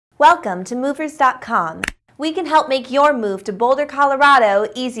Welcome to Movers.com. We can help make your move to Boulder,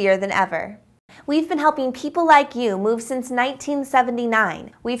 Colorado easier than ever. We've been helping people like you move since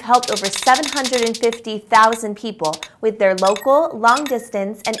 1979. We've helped over 750,000 people with their local,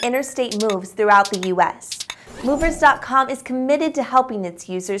 long-distance, and interstate moves throughout the U.S. Movers.com is committed to helping its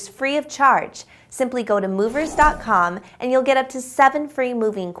users free of charge. Simply go to Movers.com and you'll get up to 7 free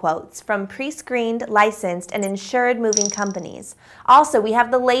moving quotes from pre-screened, licensed, and insured moving companies. Also, we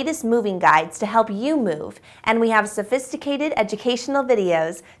have the latest moving guides to help you move, and we have sophisticated educational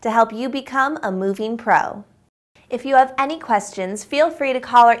videos to help you become a moving pro. If you have any questions, feel free to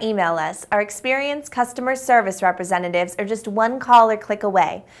call or email us. Our experienced customer service representatives are just one call or click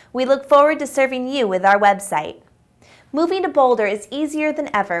away. We look forward to serving you with our website. Moving to Boulder is easier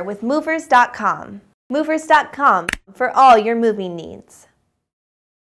than ever with Movers.com. Movers.com for all your moving needs.